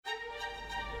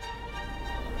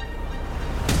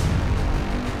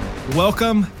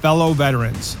Welcome, fellow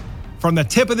veterans. From the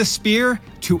tip of the spear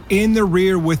to in the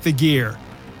rear with the gear.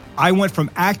 I went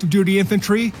from active duty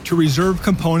infantry to reserve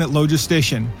component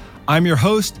logistician. I'm your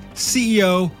host,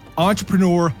 CEO,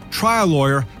 entrepreneur, trial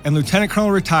lawyer, and Lieutenant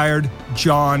Colonel retired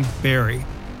John Barry.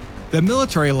 The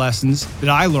military lessons that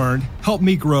I learned helped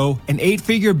me grow an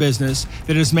 8-figure business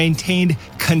that has maintained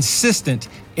consistent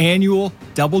annual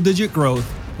double-digit growth,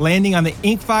 landing on the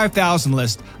Inc. 5000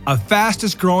 list of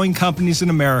fastest growing companies in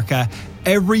America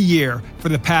every year for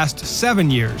the past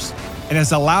 7 years, and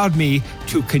has allowed me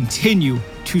to continue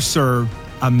to serve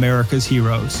America's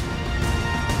heroes.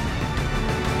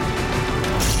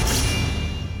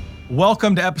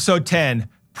 Welcome to episode 10,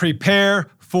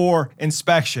 Prepare for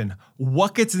Inspection.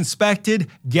 What gets inspected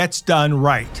gets done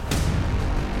right.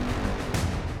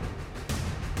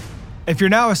 If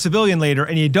you're now a civilian leader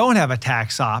and you don't have a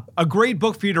tax op, a great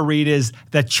book for you to read is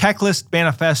The Checklist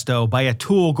Manifesto by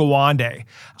Atul Gawande.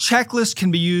 Checklists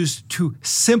can be used to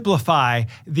simplify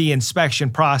the inspection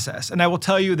process. And I will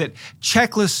tell you that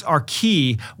checklists are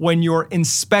key when you're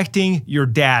inspecting your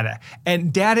data.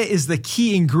 And data is the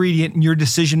key ingredient in your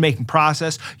decision-making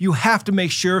process. You have to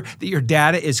make sure that your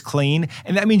data is clean,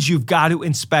 and that means you've got to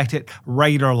inspect it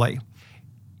regularly.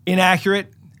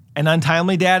 Inaccurate and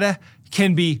untimely data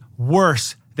can be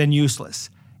worse than useless.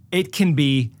 It can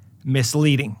be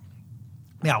misleading.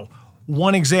 Now,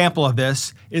 one example of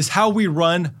this is how we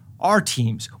run our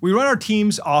teams. We run our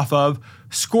teams off of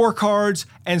scorecards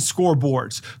and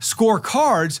scoreboards.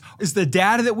 Scorecards is the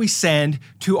data that we send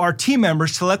to our team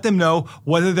members to let them know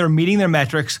whether they're meeting their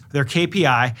metrics, their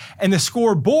KPI, and the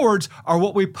scoreboards are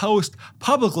what we post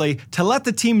publicly to let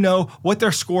the team know what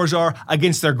their scores are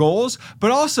against their goals,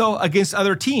 but also against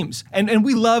other teams. And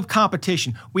we love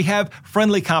competition. We have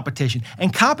friendly competition.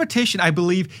 And competition, I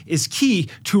believe, is key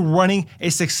to running a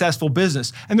successful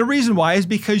business. And the reason why is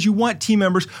because you want team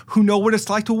members who know what it's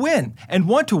like to win and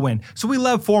want to win. So we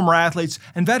love former athletes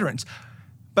and veterans.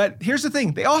 But here's the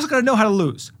thing, they also got to know how to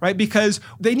lose, right? Because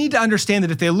they need to understand that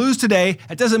if they lose today,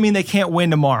 it doesn't mean they can't win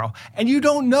tomorrow. And you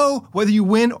don't know whether you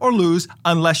win or lose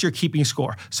unless you're keeping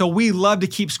score. So we love to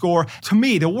keep score. To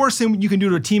me, the worst thing you can do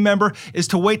to a team member is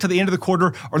to wait till the end of the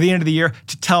quarter or the end of the year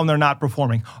to tell them they're not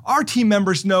performing. Our team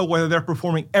members know whether they're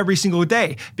performing every single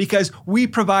day because we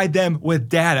provide them with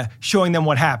data showing them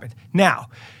what happened. Now,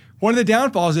 one of the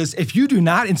downfalls is if you do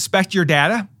not inspect your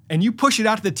data and you push it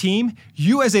out to the team,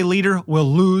 you as a leader will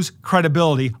lose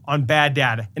credibility on bad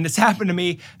data. And it's happened to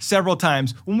me several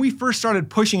times. When we first started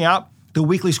pushing out the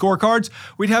weekly scorecards,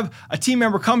 we'd have a team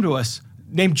member come to us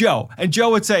named Joe. And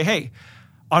Joe would say, hey,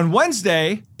 on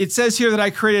Wednesday, it says here that I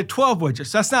created 12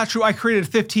 widgets. That's not true. I created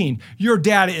 15. Your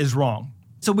data is wrong.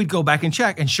 So we'd go back and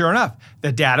check, and sure enough,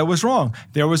 the data was wrong.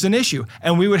 There was an issue,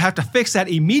 and we would have to fix that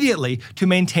immediately to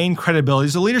maintain credibility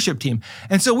as a leadership team.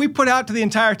 And so we put out to the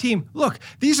entire team, look,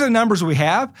 these are the numbers we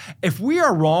have. If we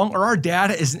are wrong or our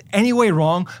data is in any way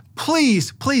wrong,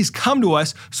 please come to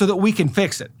us so that we can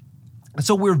fix it. And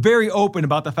so we're very open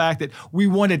about the fact that we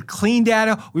wanted clean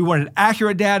data, we wanted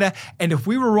accurate data, and if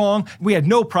we were wrong, we had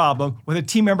no problem with a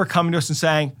team member coming to us and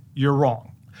saying, you're wrong.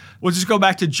 We'll just go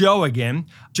back to Joe again.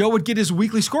 Joe would get his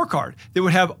weekly scorecard that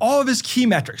would have all of his key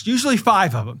metrics, usually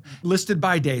 5 of them, listed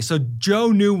by day. So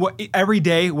Joe knew every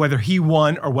day whether he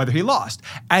won or whether he lost.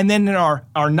 And then in our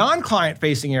non-client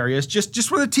facing areas,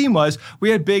 just where the team was, we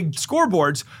had big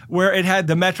scoreboards where it had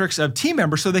the metrics of team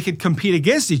members so they could compete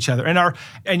against each other.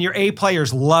 And your A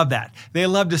players love that. They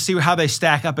love to see how they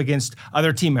stack up against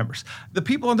other team members. The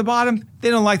people on the bottom,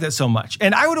 they don't like that so much.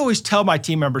 And I would always tell my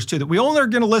team members too that we only are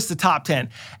going to list the top 10.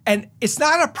 And it's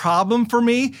not a problem for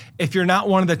me if you're not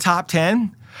one of the top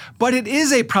 10, but it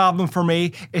is a problem for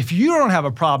me if you don't have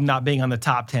a problem not being on the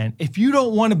top 10. If you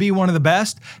don't want to be one of the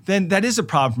best, then that is a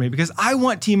problem for me because I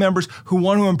want team members who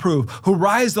want to improve, who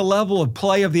rise the level of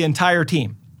play of the entire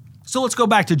team. So let's go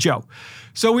back to Joe.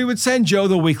 So we would send Joe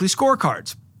the weekly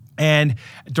scorecards. And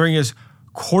during his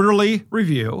quarterly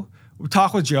review, we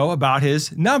talk with Joe about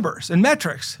his numbers and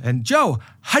metrics. And Joe,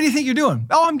 how do you think you're doing?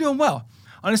 Oh, I'm doing well.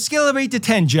 On a scale of 8 to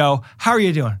 10, Joe, how are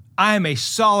you doing? I am a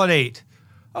solid 8.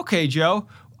 Okay, Joe,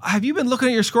 have you been looking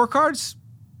at your scorecards?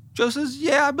 Joe says,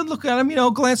 yeah, I've been looking at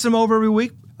them, glancing them over every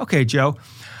week. Okay, Joe,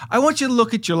 I want you to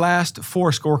look at your last 4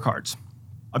 scorecards.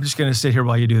 I'm just going to sit here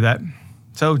while you do that.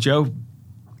 So Joe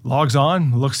logs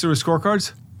on, looks through his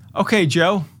scorecards. Okay,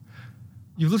 Joe,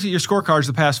 you've looked at your scorecards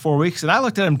the past 4 weeks, and I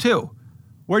looked at them too.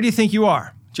 Where do you think you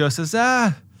are? Joe says,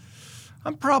 I'm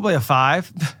probably a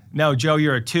 5. No, Joe,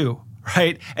 you're a 2.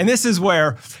 Right? And this is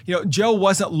where, Joe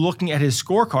wasn't looking at his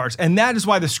scorecards. And that is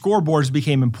why the scoreboards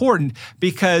became important,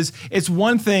 because it's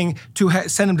one thing to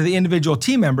send them to the individual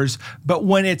team members, but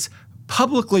when it's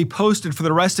publicly posted for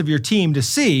the rest of your team to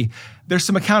see, there's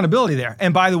some accountability there.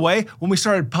 And by the way, when we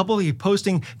started publicly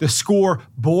posting the score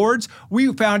boards,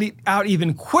 we found out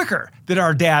even quicker that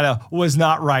our data was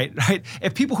not right?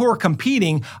 If people who are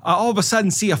competing all of a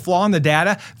sudden see a flaw in the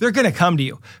data, they're going to come to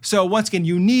you. So once again,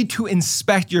 you need to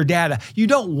inspect your data. You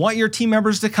don't want your team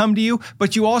members to come to you,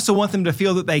 but you also want them to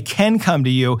feel that they can come to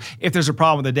you if there's a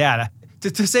problem with the data.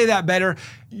 To say that better,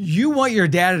 you want your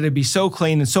data to be so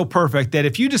clean and so perfect that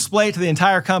if you display it to the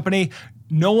entire company,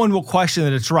 no one will question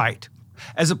that it's right.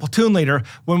 As a platoon leader,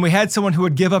 when we had someone who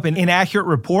would give up an inaccurate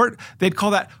report, they'd call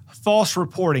that false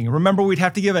reporting. Remember, we'd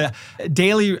have to give a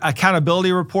daily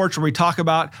accountability report where we talk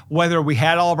about whether we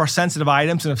had all of our sensitive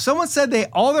items. And if someone said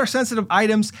all their sensitive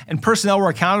items and personnel were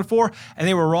accounted for and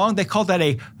they were wrong, they called that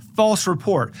a false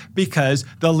report because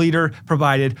the leader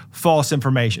provided false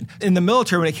information. In the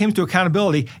military, when it came to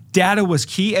accountability, data was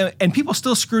key, and people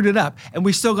still screwed it up, and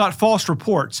we still got false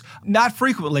reports. Not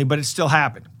frequently, but it still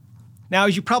happened. Now,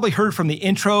 as you probably heard from the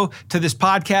intro to this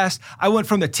podcast, I went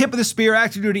from the tip of the spear,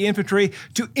 active duty infantry,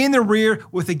 to in the rear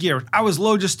with the gear. I was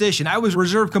logistician, I was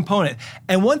reserve component.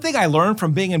 And one thing I learned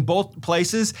from being in both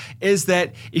places is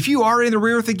that if you are in the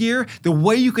rear with the gear, the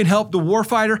way you can help the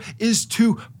warfighter is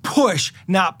to push,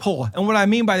 not pull. And what I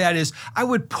mean by that is I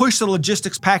would push the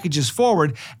logistics packages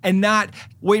forward and not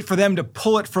wait for them to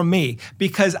pull it from me,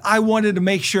 because I wanted to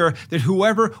make sure that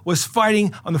whoever was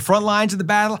fighting on the front lines of the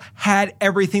battle had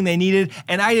everything they needed,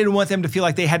 and I didn't want them to feel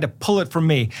like they had to pull it from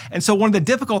me. And so one of the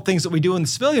difficult things that we do in the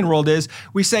civilian world is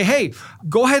we say, hey,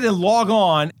 go ahead and log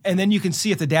on, and then you can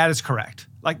see if the data is correct.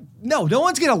 Like, no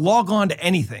one's going to log on to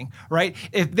anything, right?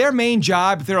 If their main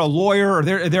job, if they're a lawyer or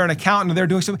they're an accountant or they're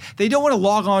doing something, they don't want to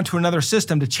log on to another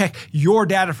system to check your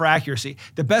data for accuracy.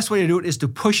 The best way to do it is to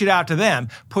push it out to them,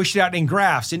 push it out in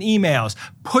graphs, in emails,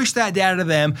 push that data to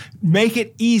them, make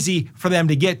it easy for them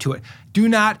to get to it. Do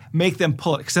not make them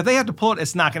pull it, because if they have to pull it,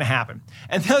 it's not going to happen.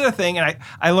 And the other thing, and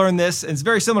I learned this, and it's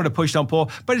very similar to push, don't pull,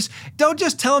 but it's don't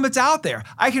just tell them it's out there.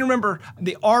 I can remember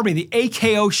the Army, the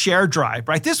AKO share drive,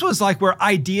 right? This was like where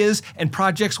ideas and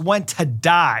projects went to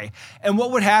die. And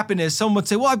what would happen is someone would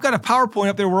say, well, I've got a PowerPoint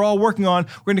up there we're all working on,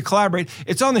 we're going to collaborate.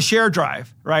 It's on the share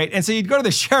drive, right? And so you'd go to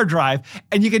the share drive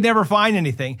and you could never find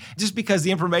anything just because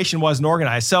the information wasn't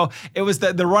organized. So it was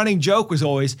the running joke was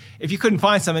always, if you couldn't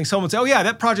find something, someone would say, oh yeah,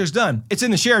 that project's done. It's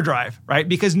in the share drive, right?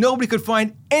 Because nobody could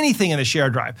find anything in the share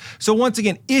drive. So once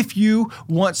again, if you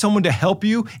want someone to help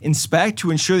you inspect to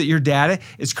ensure that your data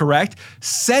is correct,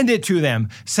 send it to them.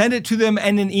 Send it to them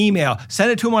in an email.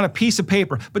 Send it to them on a piece of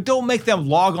paper, but don't make them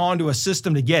log on to a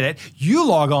system to get it. You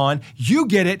log on, you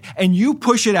get it, and you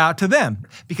push it out to them,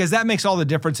 because that makes all the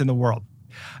difference in the world.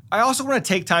 I also want to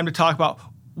take time to talk about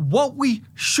what we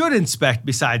should inspect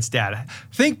besides data.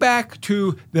 Think back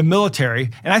to the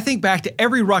military, and I think back to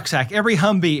every rucksack, every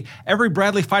Humvee, every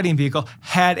Bradley fighting vehicle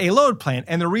had a load plan.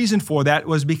 And the reason for that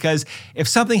was because if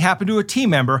something happened to a team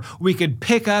member, we could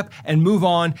pick up and move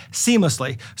on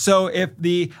seamlessly. So if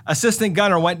the assistant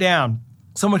gunner went down,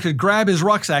 someone could grab his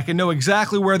rucksack and know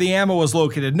exactly where the ammo was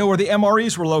located, know where the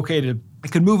MREs were located.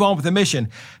 It could move on with the mission.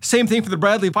 Same thing for the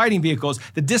Bradley fighting vehicles.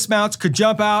 The dismounts could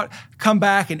jump out, come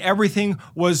back, and everything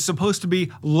was supposed to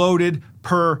be loaded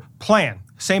per plan.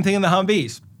 Same thing in the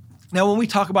Humvees. Now, when we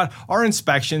talk about our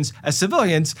inspections as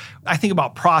civilians, I think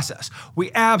about process.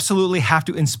 We absolutely have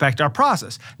to inspect our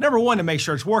process. Number one, to make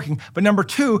sure it's working, but number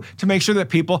two, to make sure that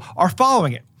people are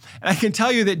following it. And I can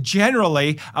tell you that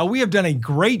generally, we have done a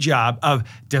great job of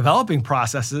developing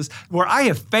processes. Where I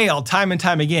have failed time and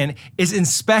time again is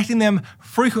inspecting them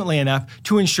frequently enough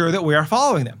to ensure that we are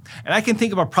following them. And I can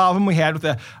think of a problem we had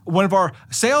with one of our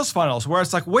sales funnels where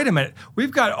it's like, wait a minute,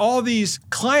 we've got all these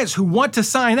clients who want to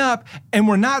sign up and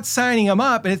we're not signing them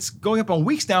up, and it's going up on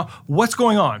weeks now. What's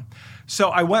going on? So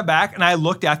I went back and I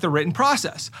looked at the written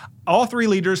process. All three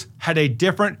leaders had a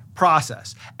different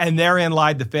process, and therein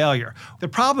lied the failure. The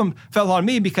problem fell on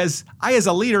me because I, as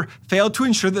a leader, failed to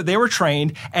ensure that they were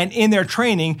trained, and in their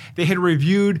training, they had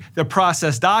reviewed the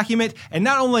process document and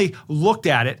not only looked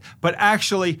at it, but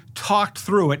actually talked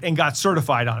through it and got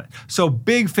certified on it. So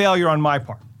big failure on my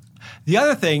part. The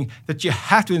other thing that you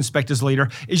have to inspect as a leader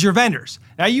is your vendors.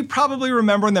 Now, you probably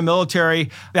remember in the military,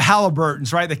 the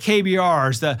Halliburtons, right? The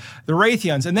KBRs, the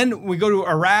Raytheons. And then we go to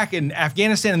Iraq and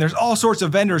Afghanistan, and there's all sorts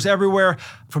of vendors everywhere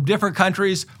from different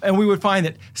countries. And we would find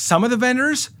that some of the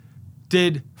vendors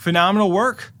did phenomenal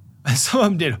work, and some of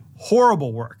them did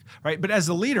horrible work, right? But as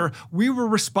a leader, we were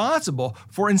responsible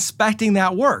for inspecting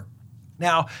that work.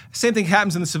 Now, same thing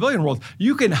happens in the civilian world.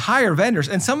 You can hire vendors,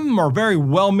 and some of them are very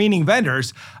well-meaning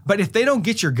vendors, but if they don't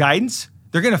get your guidance,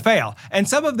 they're going to fail. And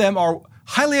some of them are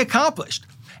highly accomplished.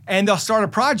 and they'll start a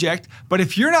project, but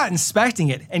if you're not inspecting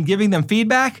it and giving them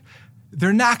feedback,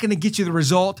 they're not going to get you the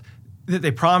result that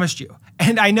they promised you.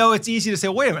 And I know it's easy to say,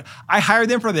 wait a minute, I hired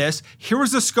them for this. Here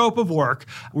was the scope of work.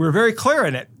 We were very clear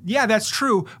in it. Yeah, that's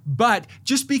true. But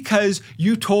just because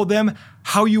you told them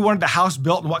how you wanted the house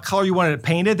built and what color you wanted it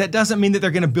painted, that doesn't mean that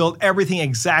they're going to build everything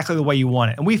exactly the way you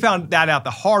want it. And we found that out the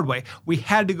hard way. We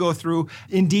had to go through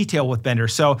in detail with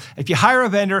vendors. So if you hire a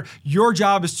vendor, your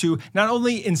job is to not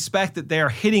only inspect that they are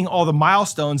hitting all the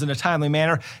milestones in a timely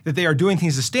manner, that they are doing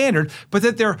things to standard, but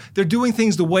that they're doing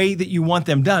things the way that you want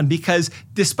them done. Because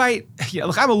despite,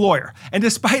 look, I'm a lawyer, and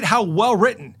despite how well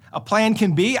written a plan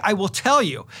can be, I will tell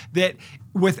you that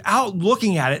without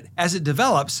looking at it as it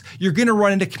develops, you're going to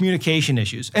run into communication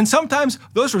issues. And sometimes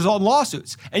those result in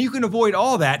lawsuits. And you can avoid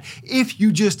all that if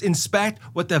you just inspect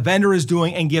what the vendor is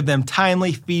doing and give them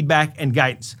timely feedback and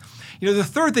guidance. The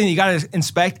third thing you got to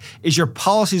inspect is your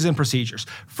policies and procedures.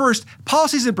 First,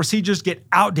 policies and procedures get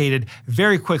outdated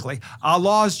very quickly.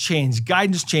 Laws change,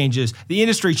 guidance changes, the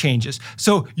industry changes.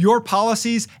 So your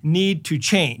policies need to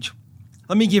change.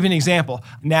 Let me give you an example.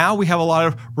 Now we have a lot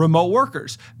of remote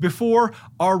workers. Before,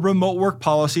 our remote work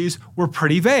policies were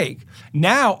pretty vague.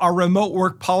 Now our remote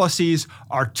work policies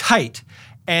are tight.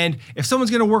 And if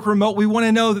someone's going to work remote, we want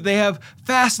to know that they have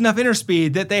fast enough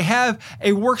interspeed, that they have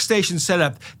a workstation set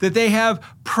up, that they have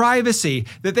privacy,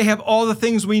 that they have all the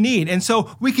things we need. And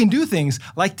so we can do things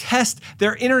like test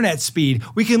their internet speed.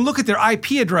 We can look at their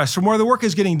IP address from where the work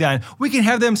is getting done. We can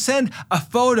have them send a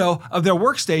photo of their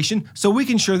workstation so we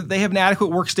can ensure that they have an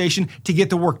adequate workstation to get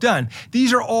the work done.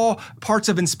 These are all parts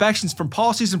of inspections from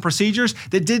policies and procedures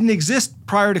that didn't exist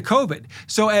prior to COVID.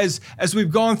 So as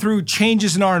we've gone through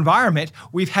changes in our environment,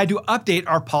 we've had to update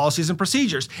our policies and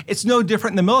procedures. It's no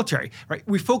different in the military, right?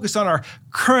 We focus on our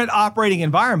current operating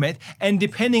environment, and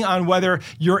depending on whether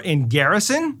you're in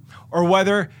garrison or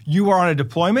whether you are on a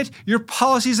deployment, your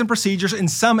policies and procedures in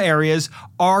some areas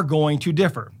are going to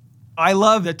differ. I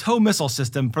love the TOW missile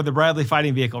system for the Bradley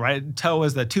fighting vehicle, right? TOW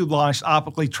is the tube-launched,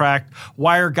 optically tracked,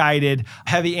 wire-guided,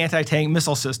 heavy anti-tank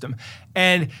missile system.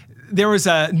 And there was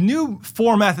a new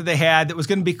format that they had that was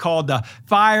going to be called the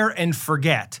fire and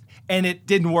forget. And it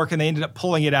didn't work, and they ended up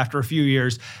pulling it after a few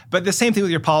years. But the same thing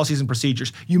with your policies and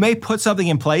procedures. You may put something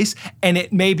in place, and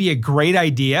it may be a great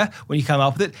idea when you come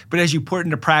up with it, but as you put it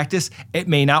into practice, it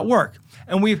may not work.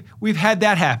 And we've had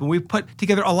that happen. We've put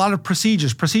together a lot of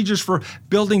procedures for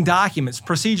building documents,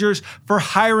 procedures for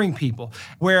hiring people,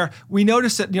 where we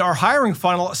noticed that our hiring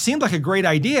funnel seemed like a great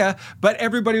idea, but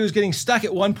everybody was getting stuck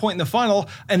at one point in the funnel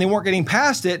and they weren't getting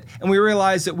past it. And we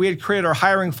realized that we had created our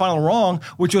hiring funnel wrong,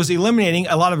 which was eliminating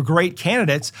a lot of great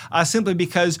candidates simply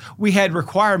because we had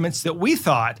requirements that we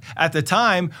thought at the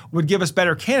time would give us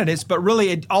better candidates, but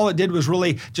really all it did was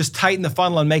really just tighten the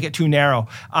funnel and make it too narrow.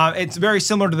 It's very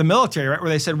similar to the military, right? Where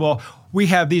they said, well, we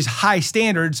have these high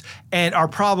standards, and our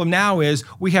problem now is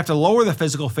we have to lower the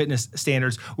physical fitness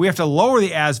standards. We have to lower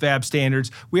the ASVAB standards.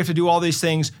 We have to do all these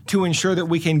things to ensure that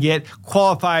we can get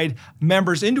qualified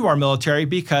members into our military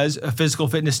because physical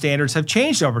fitness standards have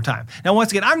changed over time. Now,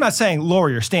 once again, I'm not saying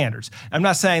lower your standards. I'm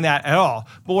not saying that at all.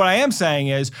 But what I am saying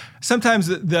is sometimes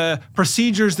the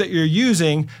procedures that you're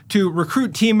using to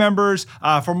recruit team members,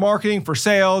 for marketing, for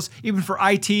sales, even for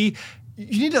IT, you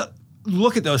need to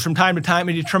look at those from time to time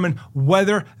and determine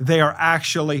whether they are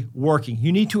actually working.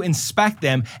 You need to inspect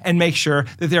them and make sure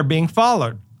that they're being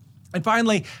followed. And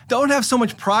finally, don't have so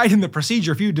much pride in the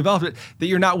procedure if you developed it that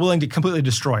you're not willing to completely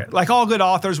destroy it. Like all good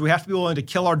authors, we have to be willing to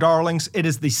kill our darlings. It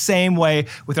is the same way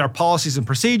with our policies and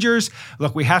procedures.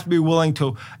 Look, we have to be willing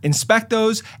to inspect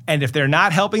those, and if they're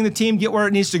not helping the team get where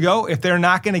it needs to go, if they're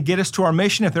not going to get us to our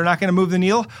mission, if they're not going to move the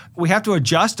needle, we have to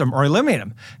adjust them or eliminate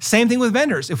them. Same thing with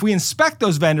vendors. If we inspect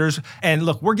those vendors and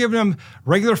look, we're giving them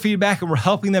regular feedback and we're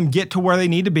helping them get to where they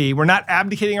need to be, we're not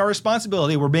abdicating our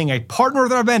responsibility, we're being a partner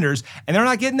with our vendors, and they're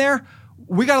not getting there,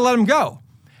 we got to let them go.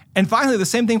 And finally, the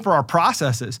same thing for our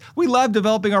processes. We love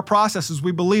developing our processes.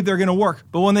 We believe they're going to work.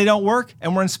 But when they don't work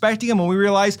and we're inspecting them and we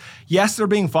realize, yes, they're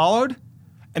being followed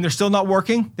and they're still not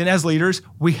working, then as leaders,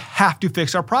 we have to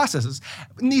fix our processes.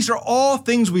 And these are all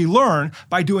things we learn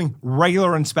by doing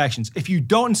regular inspections. If you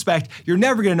don't inspect, you're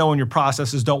never going to know when your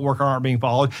processes don't work or aren't being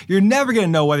followed. You're never going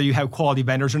to know whether you have quality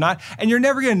vendors or not. And you're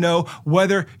never going to know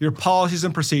whether your policies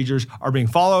and procedures are being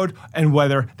followed and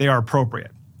whether they are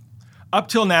appropriate. Up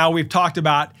till now, we've talked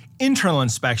about internal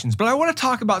inspections, but I want to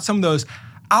talk about some of those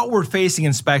outward-facing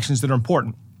inspections that are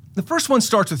important. The first one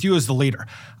starts with you as the leader.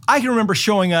 I can remember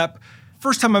showing up,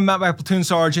 first time I met my platoon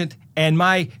sergeant, and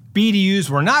my BDUs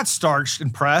were not starched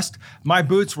and pressed, my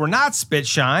boots were not spit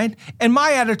shined, and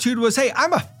my attitude was, hey,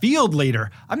 I'm a field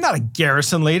leader. I'm not a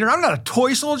garrison leader. I'm not a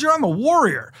toy soldier. I'm a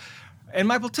warrior. And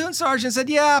my platoon sergeant said,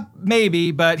 yeah,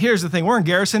 maybe, but here's the thing. We're in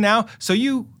garrison now, so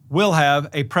you will have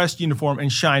a pressed uniform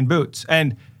and shined boots.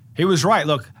 And he was right.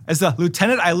 Look, as a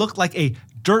lieutenant, I looked like a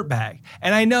dirtbag.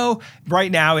 And I know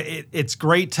right now it's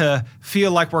great to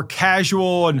feel like we're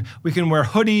casual and we can wear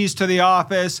hoodies to the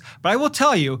office. But I will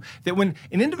tell you that when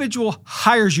an individual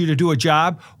hires you to do a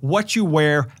job, what you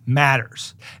wear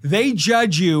matters. They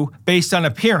judge you based on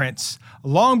appearance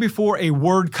long before a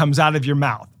word comes out of your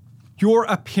mouth. Your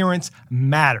appearance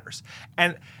matters.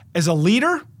 And as a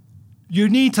leader, you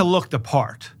need to look the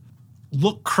part.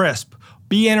 Look crisp,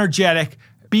 be energetic,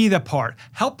 be the part.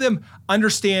 Help them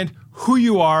understand who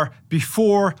you are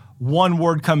before one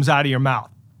word comes out of your mouth.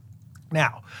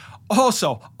 Now,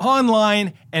 also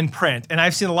online and print, and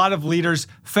I've seen a lot of leaders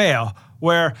fail,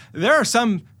 where there are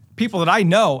some people that I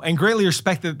know and greatly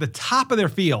respect at the top of their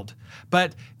field,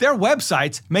 but their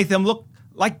websites make them look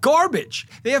like garbage.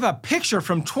 They have a picture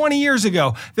from 20 years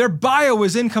ago. Their bio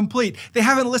is incomplete. They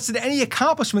haven't listed any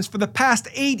accomplishments for the past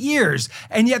 8 years,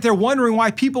 and yet they're wondering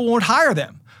why people won't hire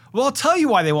them. Well, I'll tell you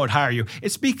why they won't hire you.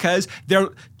 It's because they're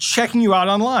checking you out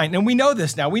online. And we know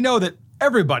this now. We know that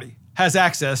everybody has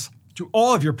access to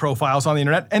all of your profiles on the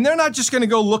internet, and they're not just gonna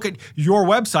go look at your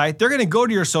website. They're gonna go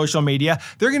to your social media.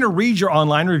 They're gonna read your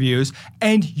online reviews,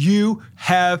 and you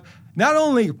have not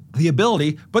only the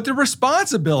ability, but the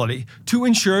responsibility to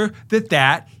ensure that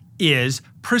that is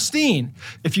pristine.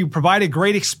 If you provide a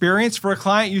great experience for a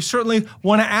client, you certainly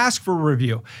want to ask for a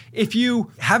review. If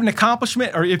you have an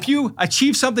accomplishment, or if you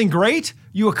achieve something great,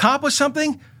 you accomplish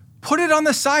something, put it on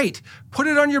the site, put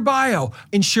it on your bio.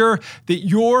 Ensure that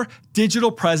your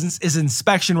digital presence is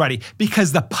inspection ready,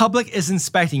 because the public is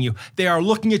inspecting you. They are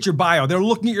looking at your bio. They're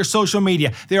looking at your social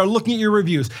media. They are looking at your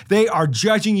reviews. They are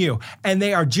judging you, and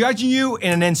they are judging you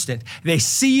in an instant. They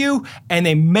see you and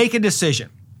they make a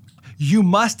decision. You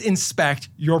must inspect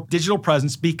your digital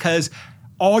presence, because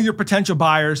all your potential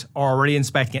buyers are already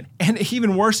inspecting it. And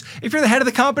even worse, if you're the head of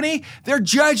the company, they're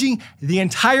judging the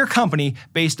entire company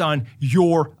based on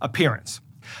your appearance.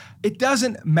 It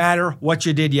doesn't matter what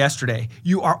you did yesterday.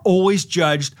 You are always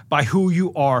judged by who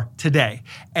you are today.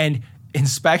 And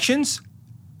inspections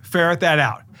ferret that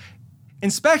out.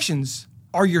 Inspections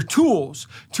are your tools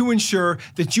to ensure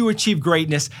that you achieve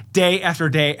greatness day after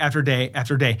day after day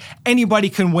after day. Anybody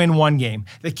can win one game.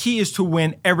 The key is to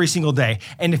win every single day.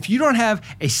 And if you don't have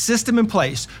a system in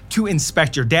place to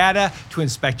inspect your data, to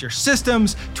inspect your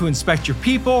systems, to inspect your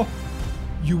people,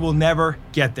 you will never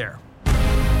get there.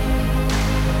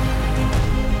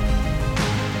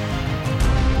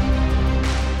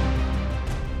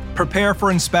 Prepare for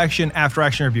inspection after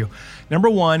action review. Number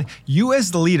one, you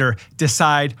as the leader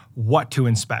decide what to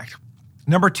inspect.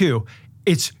 Number two,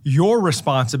 it's your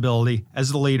responsibility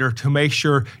as the leader to make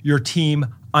sure your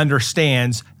team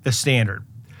understands the standard.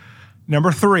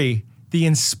 Number three, the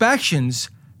inspections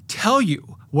tell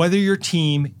you whether your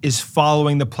team is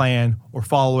following the plan or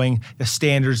following the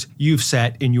standards you've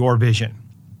set in your vision.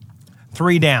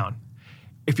 3 down.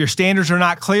 If your standards are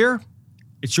not clear,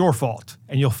 it's your fault,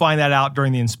 and you'll find that out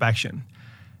during the inspection.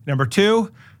 Number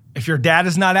 2, if your data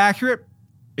is not accurate,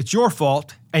 it's your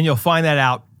fault, and you'll find that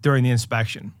out during the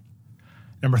inspection.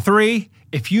 Number 3,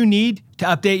 if you need to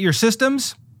update your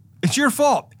systems, it's your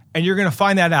fault, and you're gonna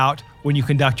find that out when you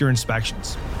conduct your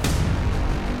inspections.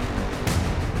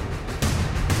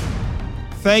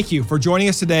 Thank you for joining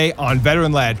us today on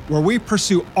Veteran Led, where we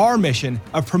pursue our mission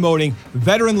of promoting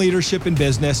veteran leadership in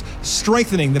business,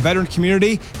 strengthening the veteran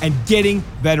community, and getting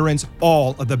veterans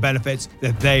all of the benefits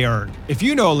that they earned. If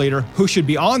you know a leader who should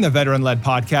be on the Veteran Led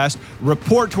podcast,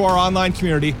 report to our online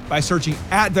community by searching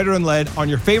 @Veteran Led on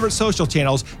your favorite social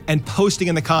channels and posting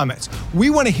in the comments. We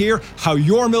want to hear how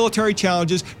your military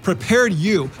challenges prepared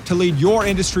you to lead your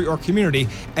industry or community,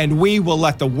 and we will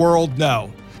let the world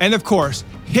know. And of course,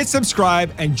 hit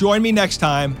subscribe and join me next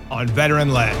time on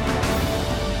Veteran Led.